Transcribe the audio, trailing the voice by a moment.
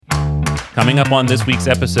Coming up on this week's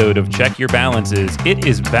episode of Check Your Balances, it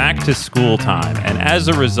is back to school time. And as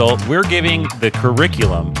a result, we're giving the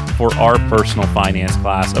curriculum for our personal finance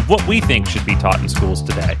class of what we think should be taught in schools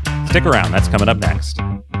today. Stick around, that's coming up next.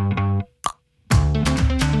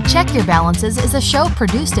 Check Your Balances is a show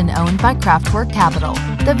produced and owned by Craftwork Capital.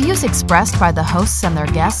 The views expressed by the hosts and their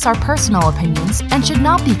guests are personal opinions and should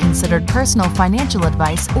not be considered personal financial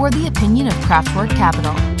advice or the opinion of Craftwork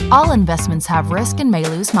Capital. All investments have risk and may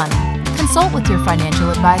lose money. Consult with your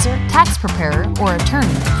financial advisor, tax preparer, or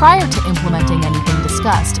attorney prior to implementing anything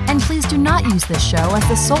discussed, and please do not use this show as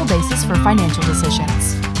the sole basis for financial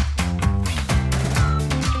decisions.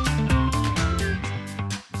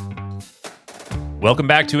 Welcome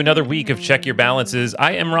back to another week of Check Your Balances.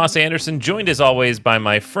 I am Ross Anderson, joined as always by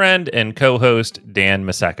my friend and co-host, Dan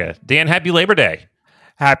Maseka. Dan, happy Labor Day.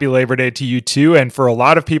 Happy Labor Day to you too. And for a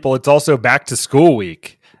lot of people, it's also back to school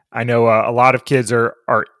week. I know a lot of kids are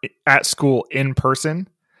at school in person.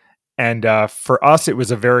 And for us, it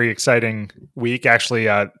was a very exciting week. Actually,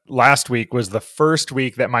 last week was the first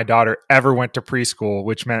week that my daughter ever went to preschool,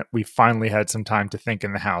 which meant we finally had some time to think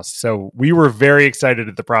in the house. So we were very excited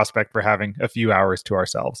at the prospect for having a few hours to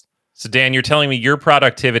ourselves. So Dan, you're telling me your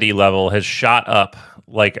productivity level has shot up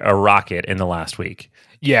like a rocket in the last week.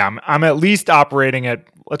 Yeah, I'm at least operating at,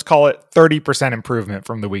 let's call it 30% improvement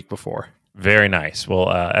from the week before. Very nice. Well,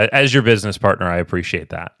 as your business partner, I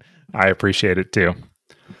appreciate that. I appreciate it too.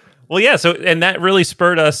 Well, yeah. So, and that really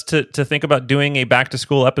spurred us to think about doing a back to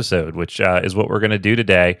school episode, which is what we're going to do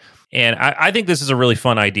today. And I think this is a really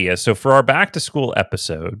fun idea. So for our back to school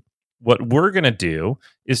episode, what we're going to do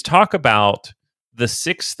is talk about the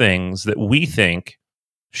 6 things that we think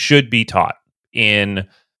should be taught in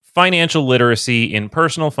financial literacy, in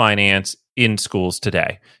personal finance, in schools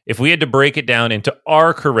today. If we had to break it down into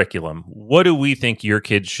our curriculum, what do we think your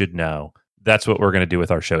kids should know? That's what we're going to do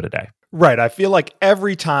with our show today. Right. I feel like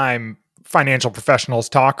every time financial professionals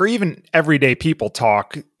talk, or even everyday people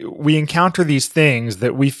talk, we encounter these things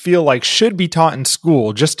that we feel like should be taught in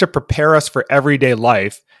school just to prepare us for everyday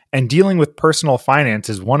life. And dealing with personal finance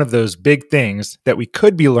is one of those big things that we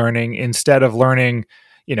could be learning instead of learning,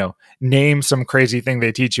 name some crazy thing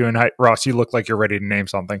they teach you. And Ross, you look like you're ready to name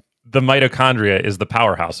something. The mitochondria is the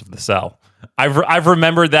powerhouse of the cell. I've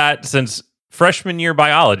remembered that since freshman year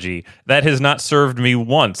biology. That has not served me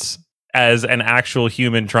once as an actual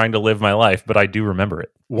human trying to live my life, but I do remember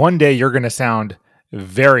it. One day you're going to sound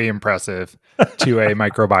very impressive to a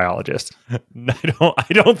microbiologist.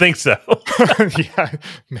 I don't think so.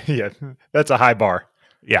 Yeah, that's a high bar.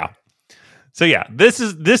 Yeah. So yeah, this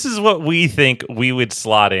is what we think we would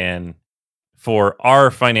slot in for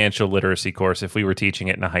our financial literacy course if we were teaching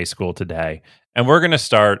it in a high school today. And we're going to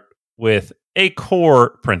start with a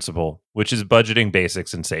core principle, which is budgeting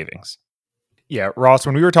basics and savings. Yeah, Ross,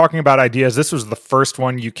 when we were talking about ideas, this was the first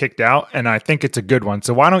one you kicked out, and I think it's a good one.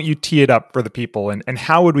 So why don't you tee it up for the people, and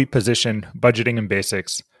how would we position budgeting and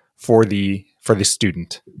basics for the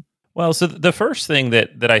student? Well, so the first thing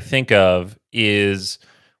that I think of is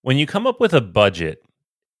when you come up with a budget,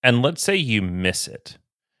 and let's say you miss it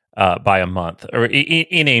by a month, or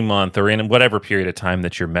in a month, or in whatever period of time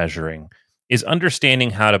that you're measuring, is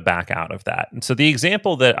understanding how to back out of that. And so the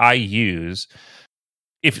example that I use,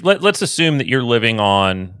 if let's assume that you're living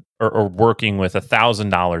on or working with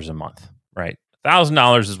 $1,000 a month, right?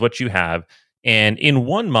 $1,000 is what you have, and in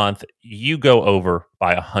 1 month you go over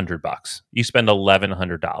by $100. You spend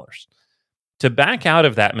 $1,100. To back out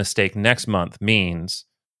of that mistake next month means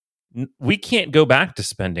we can't go back to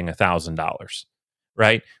spending $1,000,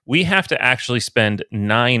 right? We have to actually spend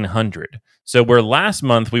 $900. So where last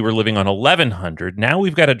month we were living on $1,100, now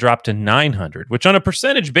we've got to drop to $900, which on a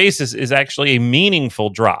percentage basis is actually a meaningful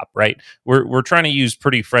drop, right? We're trying to use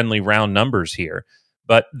pretty friendly round numbers here,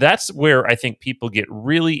 but that's where I think people get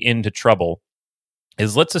really into trouble.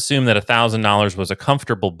 Is let's assume that $1,000 was a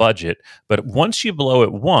comfortable budget, but once you blow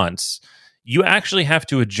it once, you actually have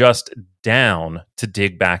to adjust down to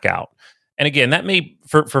dig back out. And again, that may,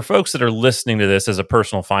 for folks that are listening to this as a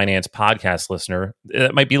personal finance podcast listener,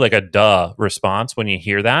 that might be like a duh response when you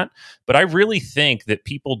hear that. But I really think that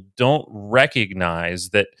people don't recognize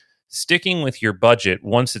that sticking with your budget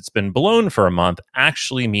once it's been blown for a month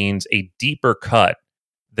actually means a deeper cut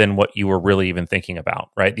than what you were really even thinking about,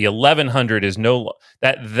 right? The 1,100 is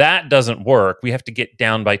that doesn't work. We have to get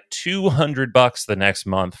down by $200 the next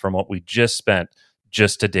month from what we just spent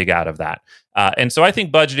just to dig out of that. And so I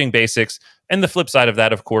think budgeting basics, and the flip side of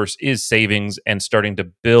that, of course, is savings and starting to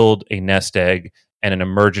build a nest egg and an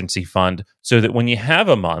emergency fund so that when you have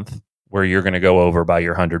a month where you're going to go over by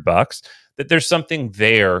your $100, that there's something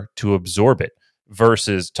there to absorb it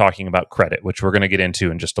versus talking about credit, which we're going to get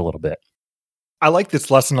into in just a little bit. I like this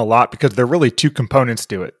lesson a lot because there are really two components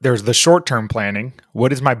to it. There's the short-term planning.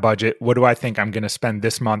 What is my budget? What do I think I'm going to spend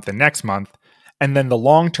this month and next month? And then the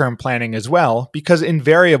long-term planning as well, because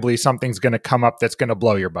invariably something's going to come up that's going to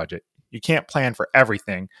blow your budget. You can't plan for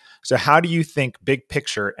everything. So how do you think big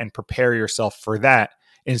picture and prepare yourself for that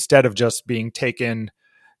instead of just being taken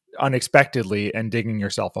unexpectedly and digging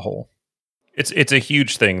yourself a hole? It's a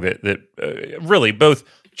huge thing that really both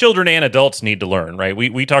children and adults need to learn, right?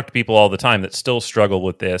 We talk to people all the time that still struggle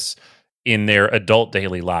with this in their adult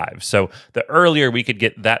daily lives. So the earlier we could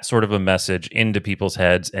get that sort of a message into people's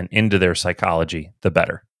heads and into their psychology, the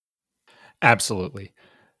better. Absolutely.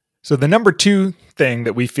 So the number two thing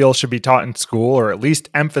that we feel should be taught in school, or at least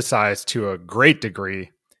emphasized to a great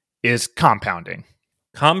degree, is compounding.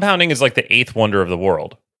 Compounding is like the eighth wonder of the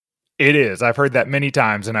world. It is. I've heard that many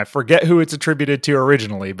times, and I forget who it's attributed to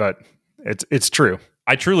originally, but it's true.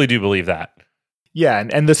 I truly do believe that. Yeah,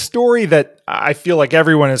 and the story that I feel like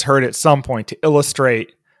everyone has heard at some point to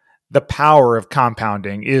illustrate the power of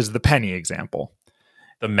compounding is the penny example.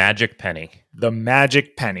 The magic penny. The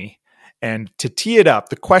magic penny. And to tee it up,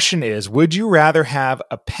 the question is, would you rather have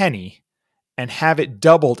a penny and have it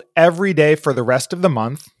doubled every day for the rest of the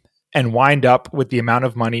month and wind up with the amount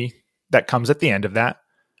of money that comes at the end of that,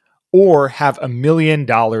 or have $1 million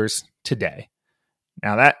today?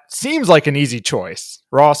 Now that seems like an easy choice.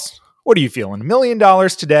 Ross, what are you feeling? $1 million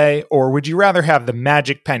today, or would you rather have the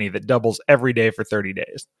magic penny that doubles every day for 30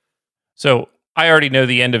 days? So I already know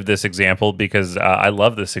the end of this example because I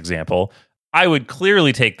love this example. I would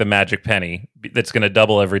clearly take the magic penny that's going to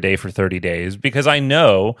double every day for 30 days because I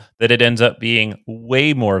know that it ends up being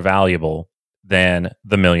way more valuable than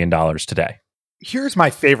the $1 million today. Here's my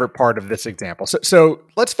favorite part of this example. So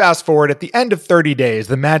let's fast forward. At the end of 30 days,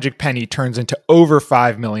 the magic penny turns into over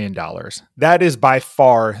 $5 million. That is by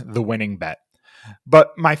far the winning bet.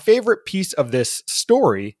 But my favorite piece of this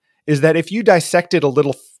story is that if you dissect it a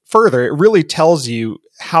little further, it really tells you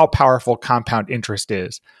how powerful compound interest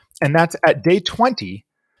is. And that's at day 20.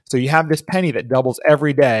 So you have this penny that doubles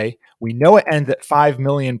every day. We know it ends at $5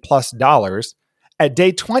 million plus. At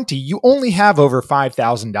day 20, you only have over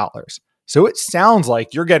 $5,000. So it sounds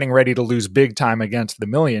like you're getting ready to lose big time against the $1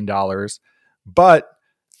 million. But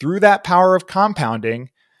through that power of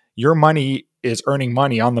compounding, your money is earning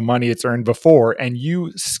money on the money it's earned before, and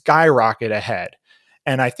you skyrocket ahead.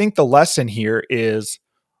 And I think the lesson here is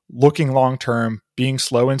looking long term, being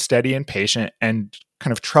slow and steady and patient, and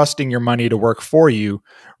kind of trusting your money to work for you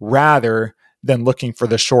rather than looking for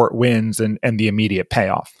the short wins and the immediate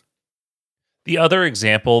payoff. The other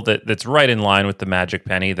example that's right in line with the magic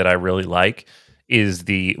penny that I really like is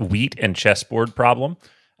the wheat and chessboard problem.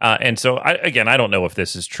 And so, I don't know if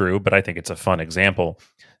this is true, but I think it's a fun example.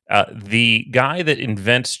 The guy that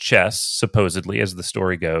invents chess, supposedly, as the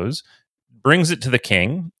story goes, brings it to the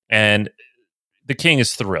king, and the king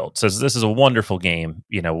is thrilled, says, "This is a wonderful game.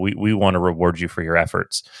 You know, we want to reward you for your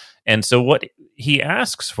efforts." And so what he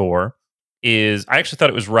asks for is, I actually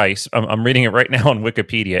thought it was rice. I'm reading it right now on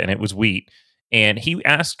Wikipedia, and it was wheat. And he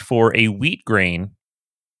asked for a wheat grain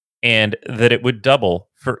and that it would double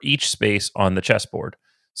for each space on the chessboard.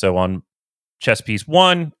 So on chess piece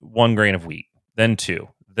 1 grain of wheat, then 2,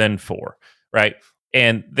 then 4, right?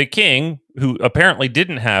 And the king, who apparently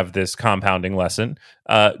didn't have this compounding lesson,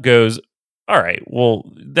 goes, "All right, well,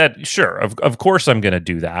 of course I'm going to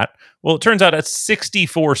do that." Well, it turns out it's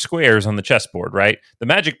 64 squares on the chessboard, right? The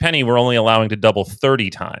magic penny we're only allowing to double 30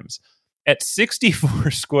 times. At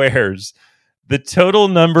 64 squares, the total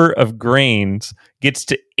number of grains gets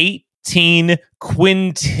to 18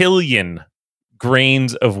 quintillion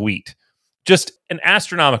grains of wheat. Just an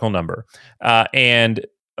astronomical number. And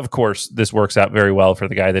of course, this works out very well for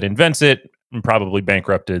the guy that invents it and probably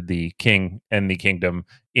bankrupted the king and the kingdom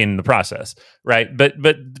in the process, right?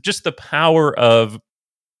 But just the power of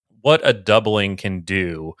what a doubling can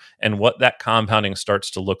do and what that compounding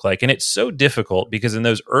starts to look like. And it's so difficult because in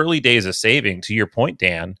those early days of saving, to your point,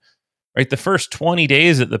 Dan, right, the first 20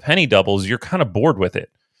 days that the penny doubles, you're kind of bored with it.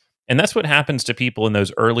 And that's what happens to people in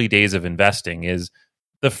those early days of investing is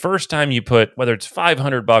the first time you put, whether it's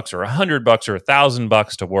 $500 or $100 or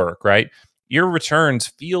 $1,000 to work, right? Your returns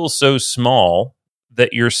feel so small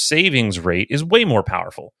that your savings rate is way more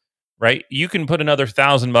powerful, right? You can put another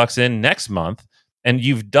 $1,000 in next month and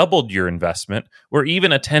you've doubled your investment, where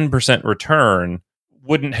even a 10% return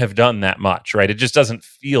wouldn't have done that much, right? It just doesn't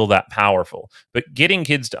feel that powerful. But getting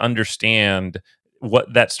kids to understand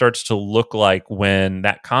what that starts to look like when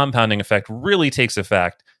that compounding effect really takes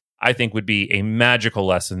effect, I think would be a magical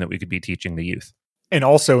lesson that we could be teaching the youth. And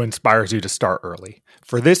also inspires you to start early.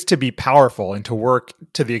 For this to be powerful and to work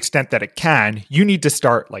to the extent that it can, you need to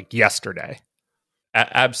start like yesterday.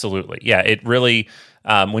 Absolutely. Yeah, it really,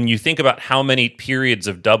 when you think about how many periods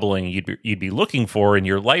of doubling you'd be looking for in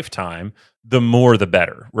your lifetime, the more the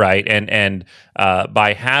better, right? And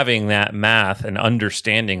by having that math and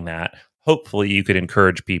understanding that, hopefully you could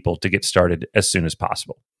encourage people to get started as soon as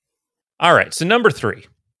possible. All right, so number 3,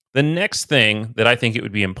 the next thing that I think it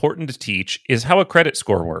would be important to teach is how a credit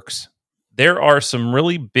score works. There are some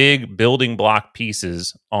really big building block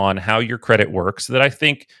pieces on how your credit works that I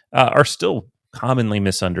think are still commonly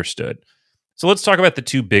misunderstood. So let's talk about the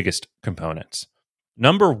 2 biggest components.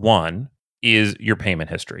 Number 1 is your payment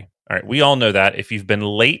history. All right, we all know that if you've been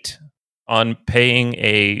late on paying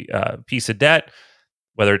a piece of debt,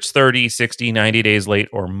 whether it's 30, 60, 90 days late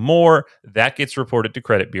or more, that gets reported to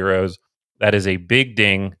credit bureaus. That is a big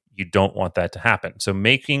ding. You don't want that to happen. So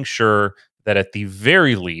making sure that at the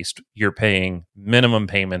very least, you're paying minimum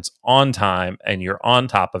payments on time and you're on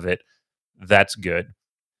top of it, that's good.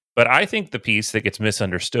 But I think the piece that gets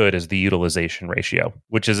misunderstood is the utilization ratio,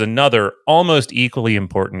 which is another almost equally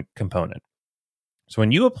important component. So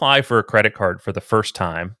when you apply for a credit card for the first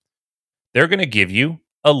time, they're going to give you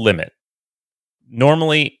a limit.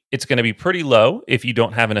 Normally, it's going to be pretty low if you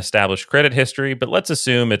don't have an established credit history, but let's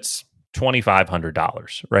assume it's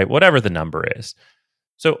 $2,500, right? Whatever the number is.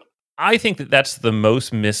 So I think that that's the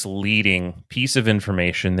most misleading piece of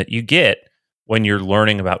information that you get when you're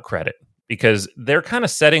learning about credit, because they're kind of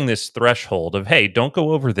setting this threshold of, hey, don't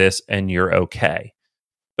go over this and you're okay.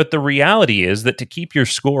 But the reality is that to keep your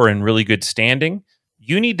score in really good standing,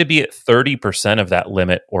 you need to be at 30% of that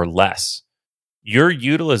limit or less. Your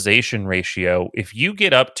utilization ratio, if you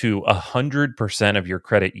get up to 100% of your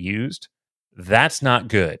credit used, that's not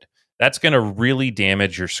good. That's going to really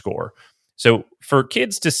damage your score. So for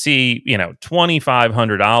kids to see,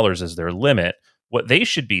 $2,500 as their limit, what they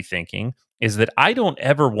should be thinking is that I don't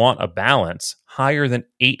ever want a balance higher than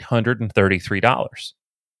 $833.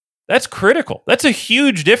 That's critical. That's a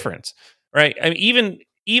huge difference, right? I mean,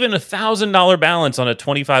 even $1,000 balance on a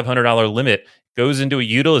 $2,500 limit goes into a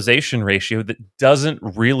utilization ratio that doesn't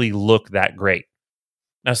really look that great.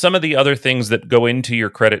 Now, some of the other things that go into your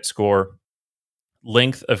credit score,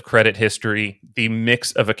 length of credit history, the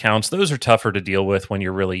mix of accounts, those are tougher to deal with when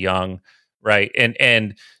you're really young, right?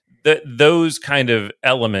 And those kind of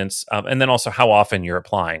elements, and then also how often you're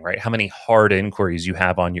applying, right? How many hard inquiries you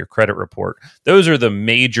have on your credit report. Those are the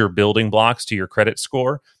major building blocks to your credit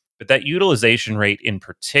score. But that utilization rate in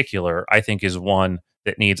particular, I think, is one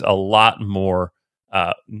that needs a lot more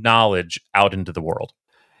knowledge out into the world.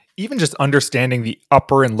 Even just understanding the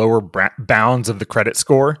upper and lower bounds of the credit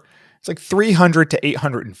score, it's like 300 to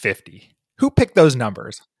 850. Who picked those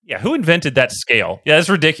numbers? Yeah, who invented that scale? Yeah, that's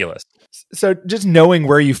ridiculous. So just knowing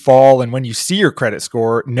where you fall and when you see your credit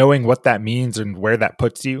score, knowing what that means and where that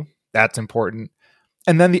puts you, that's important.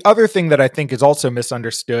 And then the other thing that I think is also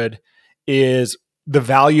misunderstood is the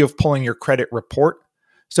value of pulling your credit report.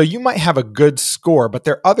 So you might have a good score, but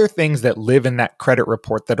there are other things that live in that credit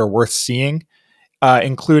report that are worth seeing,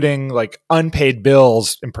 including like unpaid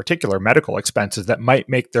bills, in particular medical expenses that might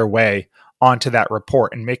make their way onto that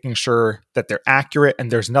report, and making sure that they're accurate and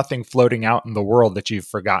there's nothing floating out in the world that you've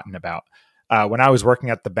forgotten about. When I was working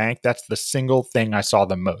at the bank, that's the single thing I saw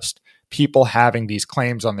the most. People having these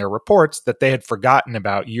claims on their reports that they had forgotten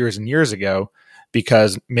about years and years ago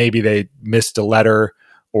because maybe they missed a letter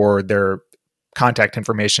or their contact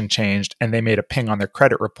information changed and they made a ping on their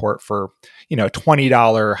credit report for,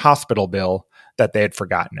 $20 hospital bill that they had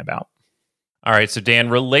forgotten about. All right. So Dan,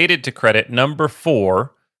 related to credit, number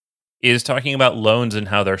 4 is talking about loans and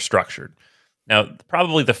how they're structured. Now,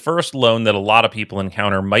 probably the first loan that a lot of people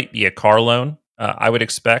encounter might be a car loan, I would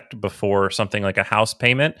expect, before something like a house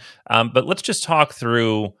payment. But let's just talk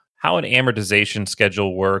through how an amortization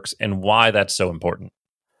schedule works and why that's so important.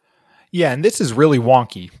 Yeah, and this is really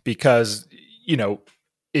wonky because,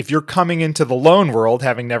 if you're coming into the loan world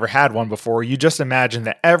having never had one before, you just imagine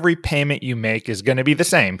that every payment you make is going to be the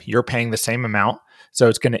same. You're paying the same amount, so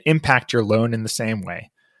it's going to impact your loan in the same way.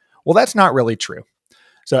 Well, that's not really true.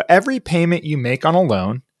 So every payment you make on a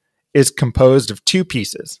loan is composed of 2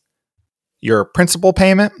 pieces: your principal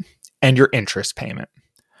payment and your interest payment.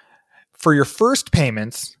 For your first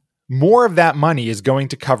payments, more of that money is going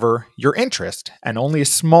to cover your interest, and only a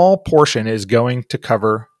small portion is going to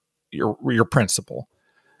cover your principal.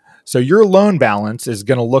 So your loan balance is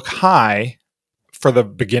going to look high for the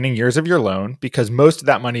beginning years of your loan because most of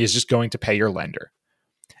that money is just going to pay your lender.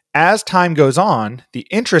 As time goes on, the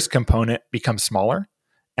interest component becomes smaller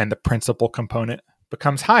and the principal component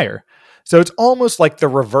becomes higher. So it's almost like the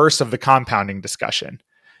reverse of the compounding discussion,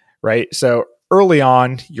 right? So early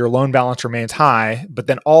on, your loan balance remains high, but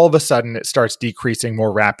then all of a sudden it starts decreasing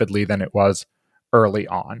more rapidly than it was early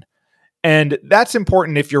on. And that's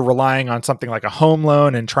important if you're relying on something like a home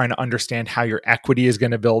loan and trying to understand how your equity is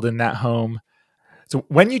going to build in that home. So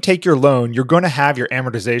when you take your loan, you're going to have your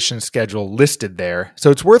amortization schedule listed there.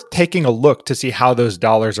 So it's worth taking a look to see how those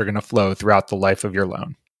dollars are going to flow throughout the life of your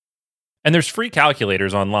loan. And there's free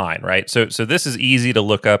calculators online, right? So this is easy to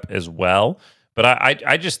look up as well. But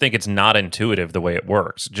I just think it's not intuitive the way it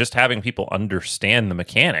works. Just having people understand the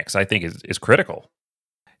mechanics, I think, is critical.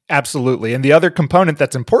 Absolutely. And the other component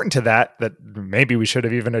that's important to that maybe we should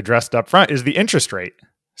have even addressed up front, is the interest rate.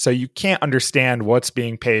 So you can't understand what's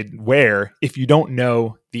being paid where if you don't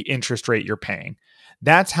know the interest rate you're paying.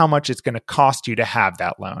 That's how much it's going to cost you to have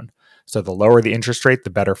that loan. So the lower the interest rate, the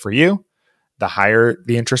better for you. The higher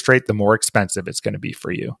the interest rate, the more expensive it's going to be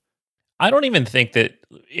for you. I don't even think that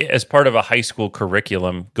as part of a high school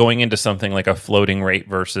curriculum, going into something like a floating rate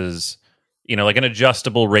versus, like an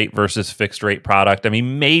adjustable rate versus fixed rate product. I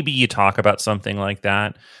mean, maybe you talk about something like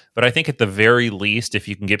that, but I think at the very least, if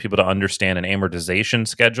you can get people to understand an amortization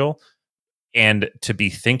schedule and to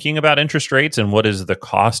be thinking about interest rates and what is the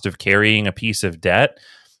cost of carrying a piece of debt,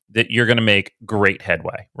 that you're going to make great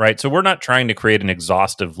headway, right? So we're not trying to create an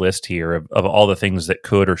exhaustive list here of all the things that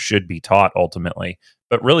could or should be taught ultimately,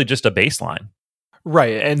 but really just a baseline.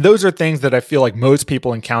 Right. And those are things that I feel like most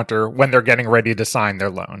people encounter when they're getting ready to sign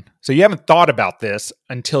their loan. So you haven't thought about this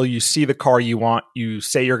until you see the car you want, you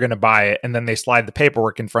say you're going to buy it, and then they slide the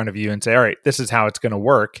paperwork in front of you and say, all right, this is how it's going to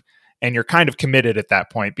work. And you're kind of committed at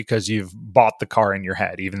that point because you've bought the car in your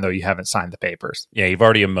head, even though you haven't signed the papers. Yeah, you've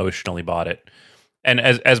already emotionally bought it. And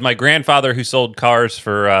as my grandfather, who sold cars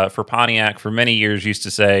for Pontiac for many years, used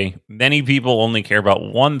to say, many people only care about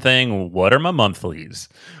one thing: what are my monthlies?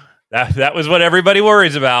 That was what everybody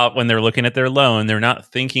worries about when they're looking at their loan. They're not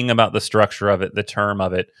thinking about the structure of it, the term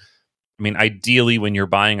of it. I mean, ideally, when you're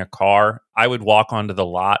buying a car, I would walk onto the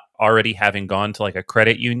lot already having gone to like a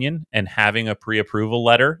credit union and having a pre-approval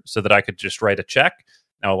letter so that I could just write a check.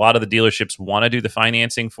 Now, a lot of the dealerships want to do the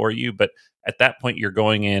financing for you, but at that point, you're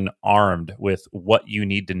going in armed with what you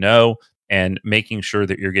need to know and making sure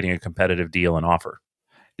that you're getting a competitive deal and offer.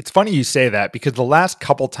 It's funny you say that because the last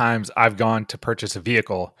couple times I've gone to purchase a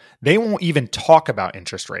vehicle, they won't even talk about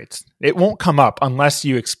interest rates. It won't come up unless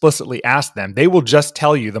you explicitly ask them. They will just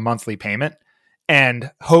tell you the monthly payment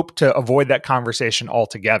and hope to avoid that conversation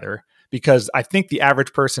altogether, because I think the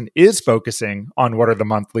average person is focusing on what are the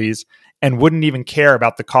monthlies and wouldn't even care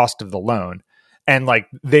about the cost of the loan. And like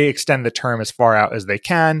they extend the term as far out as they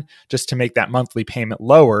can just to make that monthly payment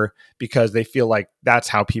lower because they feel like that's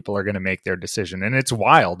how people are going to make their decision. And it's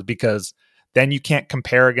wild because then you can't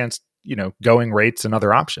compare against, going rates and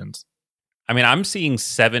other options. I mean, I'm seeing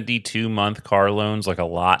 72-month car loans like a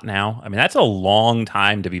lot now. I mean, that's a long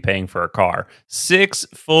time to be paying for a car. 6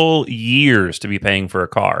 full years to be paying for a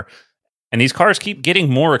car. And these cars keep getting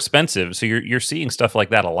more expensive. So you're seeing stuff like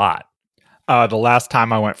that a lot. The last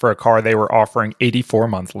time I went for a car, they were offering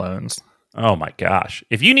 84-month loans. Oh my gosh.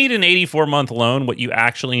 If you need an 84-month loan, what you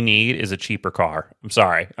actually need is a cheaper car. I'm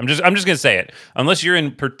sorry. I'm just going to say it. Unless you're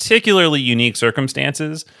in particularly unique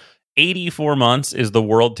circumstances, 84 months is the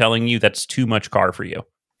world telling you that's too much car for you.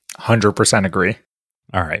 100% agree.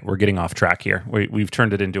 All right, we're getting off track here. We've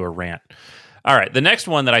turned it into a rant. All right, the next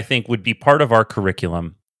one that I think would be part of our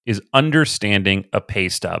curriculum is understanding a pay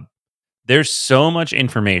stub. There's so much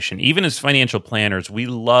information. Even as financial planners, we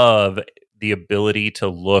love the ability to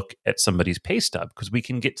look at somebody's pay stub because we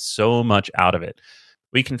can get so much out of it.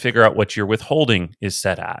 We can figure out what your withholding is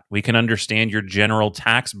set at. We can understand your general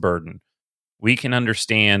tax burden. We can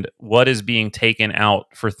understand what is being taken out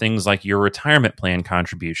for things like your retirement plan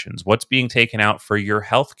contributions, what's being taken out for your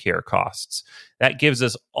healthcare costs. That gives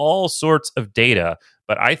us all sorts of data.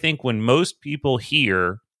 But I think when most people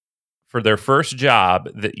hear for their first job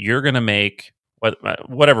that you're going to make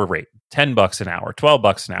whatever rate, $10 an hour,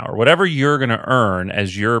 $12 an hour, whatever you're going to earn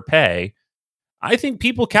as your pay, I think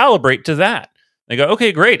people calibrate to that. They go,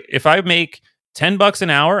 okay, great. If I make $10 an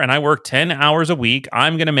hour and I work 10 hours a week,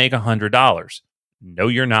 I'm going to make $100. No,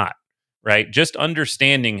 you're not, right? Just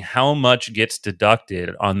understanding how much gets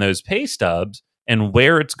deducted on those pay stubs and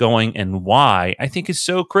where it's going and why, I think is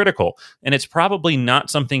so critical. And it's probably not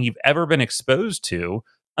something you've ever been exposed to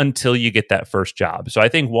until you get that first job. So I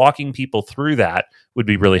think walking people through that would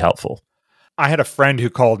be really helpful. I had a friend who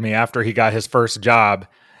called me after he got his first job.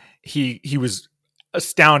 He was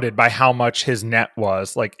astounded by how much his net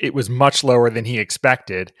was. Like, it was much lower than he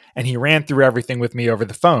expected. And he ran through everything with me over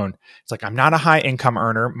the phone. It's like, I'm not a high income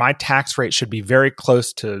earner. My tax rate should be very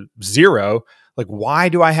close to zero. Like, why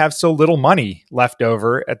do I have so little money left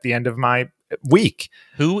over at the end of my week?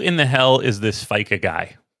 Who in the hell is this FICA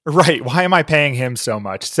guy? Right. Why am I paying him so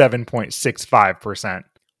much? 7.65%.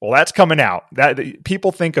 Well, that's coming out. That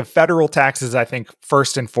people think of federal taxes, I think,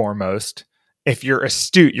 first and foremost. If you're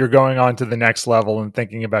astute, you're going on to the next level and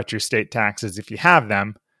thinking about your state taxes if you have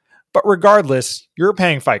them. But regardless, you're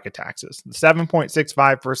paying FICA taxes. The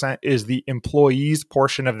 7.65% is the employee's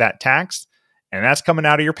portion of that tax, and that's coming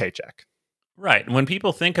out of your paycheck. Right. When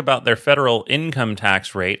people think about their federal income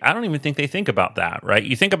tax rate, I don't even think they think about that, right?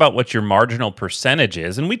 You think about what your marginal percentage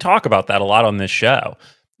is, and we talk about that a lot on this show,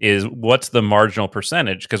 is what's the marginal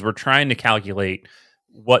percentage, because we're trying to calculate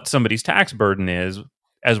what somebody's tax burden is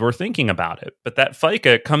as we're thinking about it. But that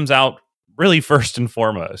FICA comes out really first and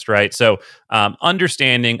foremost, right? So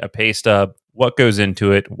understanding a pay stub, what goes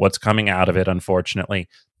into it, what's coming out of it, unfortunately,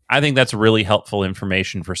 I think that's really helpful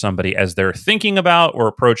information for somebody as they're thinking about or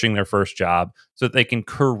approaching their first job so that they can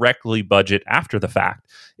correctly budget after the fact.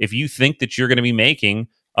 If you think that you're going to be making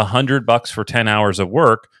 $100 for 10 hours of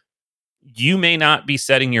work, you may not be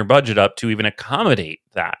setting your budget up to even accommodate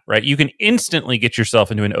that, right? You can instantly get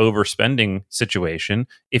yourself into an overspending situation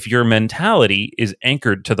if your mentality is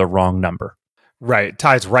anchored to the wrong number. Right.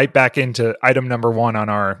 Ties right back into item number 1 on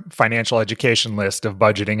our financial education list of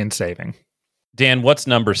budgeting and saving. Dan, what's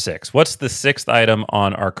number 6? What's the 6th item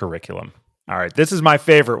on our curriculum? All right. This is my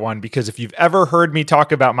favorite one because if you've ever heard me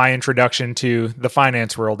talk about my introduction to the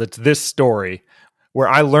finance world, it's this story where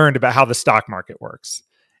I learned about how the stock market works.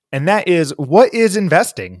 And that is, what is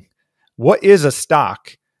investing? What is a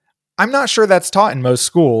stock? I'm not sure that's taught in most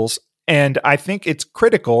schools. And I think it's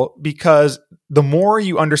critical because the more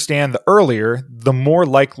you understand the earlier, the more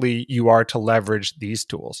likely you are to leverage these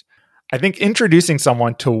tools. I think introducing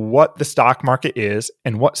someone to what the stock market is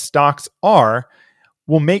and what stocks are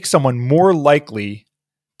will make someone more likely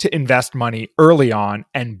to invest money early on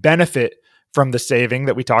and benefit from the saving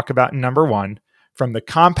that we talk about in number 1, from the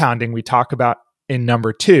compounding we talk about in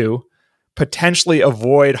number 2, potentially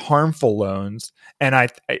avoid harmful loans. And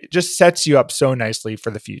it just sets you up so nicely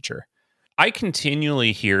for the future. I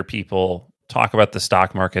continually hear people talk about the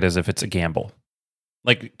stock market as if it's a gamble.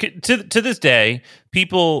 Like to this day,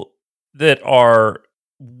 people that are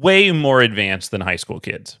way more advanced than high school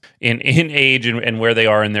kids in age and where they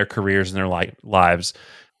are in their careers and their lives.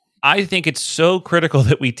 I think it's so critical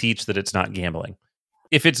that we teach that it's not gambling.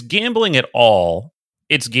 If it's gambling at all,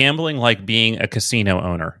 it's gambling like being a casino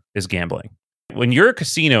owner is gambling. When you're a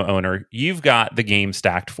casino owner, you've got the game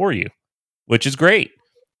stacked for you, which is great.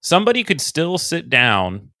 Somebody could still sit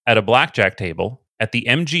down at a blackjack table at the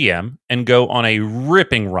MGM and go on a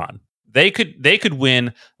ripping run. They could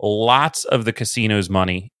win lots of the casino's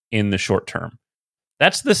money in the short term.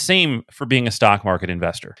 That's the same for being a stock market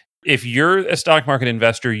investor. If you're a stock market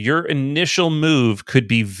investor, your initial move could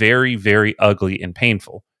be very, very ugly and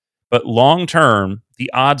painful. But long term,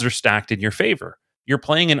 the odds are stacked in your favor. You're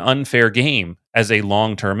playing an unfair game as a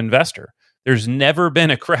long-term investor. There's never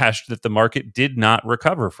been a crash that the market did not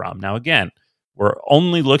recover from. Now, again, we're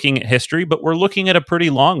only looking at history, but we're looking at a pretty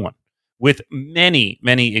long one, with many,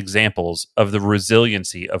 many examples of the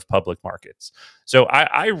resiliency of public markets. So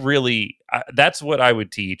I really, that's what I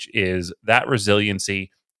would teach, is that resiliency,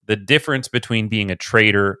 the difference between being a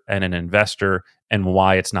trader and an investor, and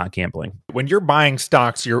why it's not gambling. When you're buying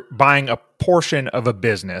stocks, you're buying a portion of a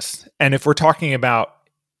business. And if we're talking about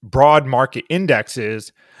broad market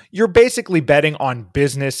indexes, you're basically betting on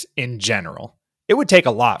business in general. It would take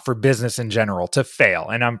a lot for business in general to fail.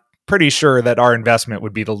 And I'm pretty sure that our investment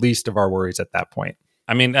would be the least of our worries at that point.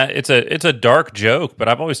 I mean, it's a dark joke, but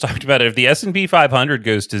I've always talked about it. If the S&P 500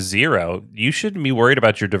 goes to 0, you shouldn't be worried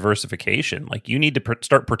about your diversification. Like, you need to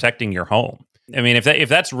start protecting your home. I mean, if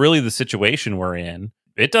that's really the situation we're in,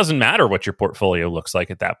 it doesn't matter what your portfolio looks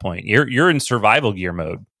like at that point. You're in survival gear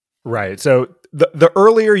mode. Right. So the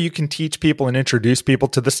earlier you can teach people and introduce people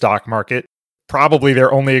to the stock market, probably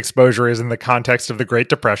their only exposure is in the context of the Great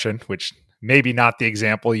Depression, which maybe not the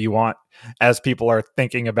example you want as people are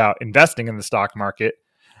thinking about investing in the stock market.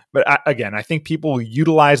 But again, I think people will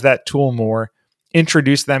utilize that tool more,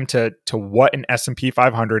 introduce them to what an S&P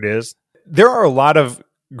 500 is. There are a lot of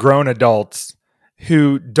grown adults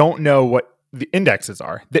who don't know what the indexes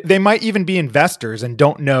are. They might even be investors and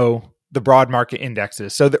don't know the broad market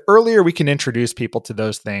indexes. So the earlier we can introduce people to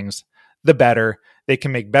those things, the better. They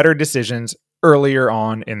can make better decisions earlier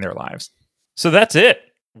on in their lives. So that's it.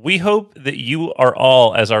 We hope that you are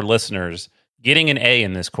all, as our listeners, getting an A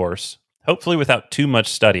in this course, hopefully without too much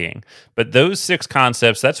studying. But those 6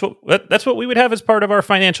 concepts, that's what we would have as part of our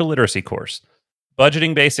financial literacy course.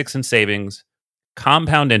 Budgeting basics and savings,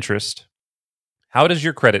 compound interest, how does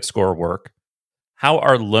your credit score work, how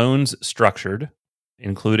are loans structured,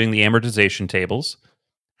 including the amortization tables,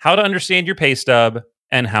 how to understand your pay stub,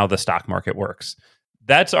 and how the stock market works.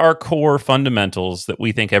 That's our core fundamentals that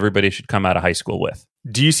we think everybody should come out of high school with.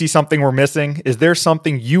 Do you see something we're missing? Is there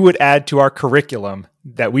something you would add to our curriculum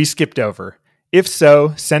that we skipped over? If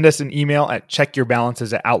so, send us an email at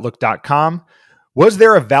checkyourbalances@outlook.com. Was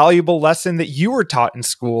there a valuable lesson that you were taught in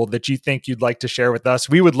school that you think you'd like to share with us?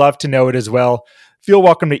 We would love to know it as well. Feel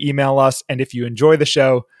welcome to email us. And if you enjoy the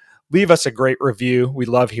show, leave us a great review. We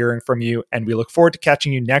love hearing from you, and we look forward to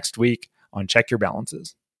catching you next week on Check Your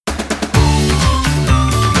Balances.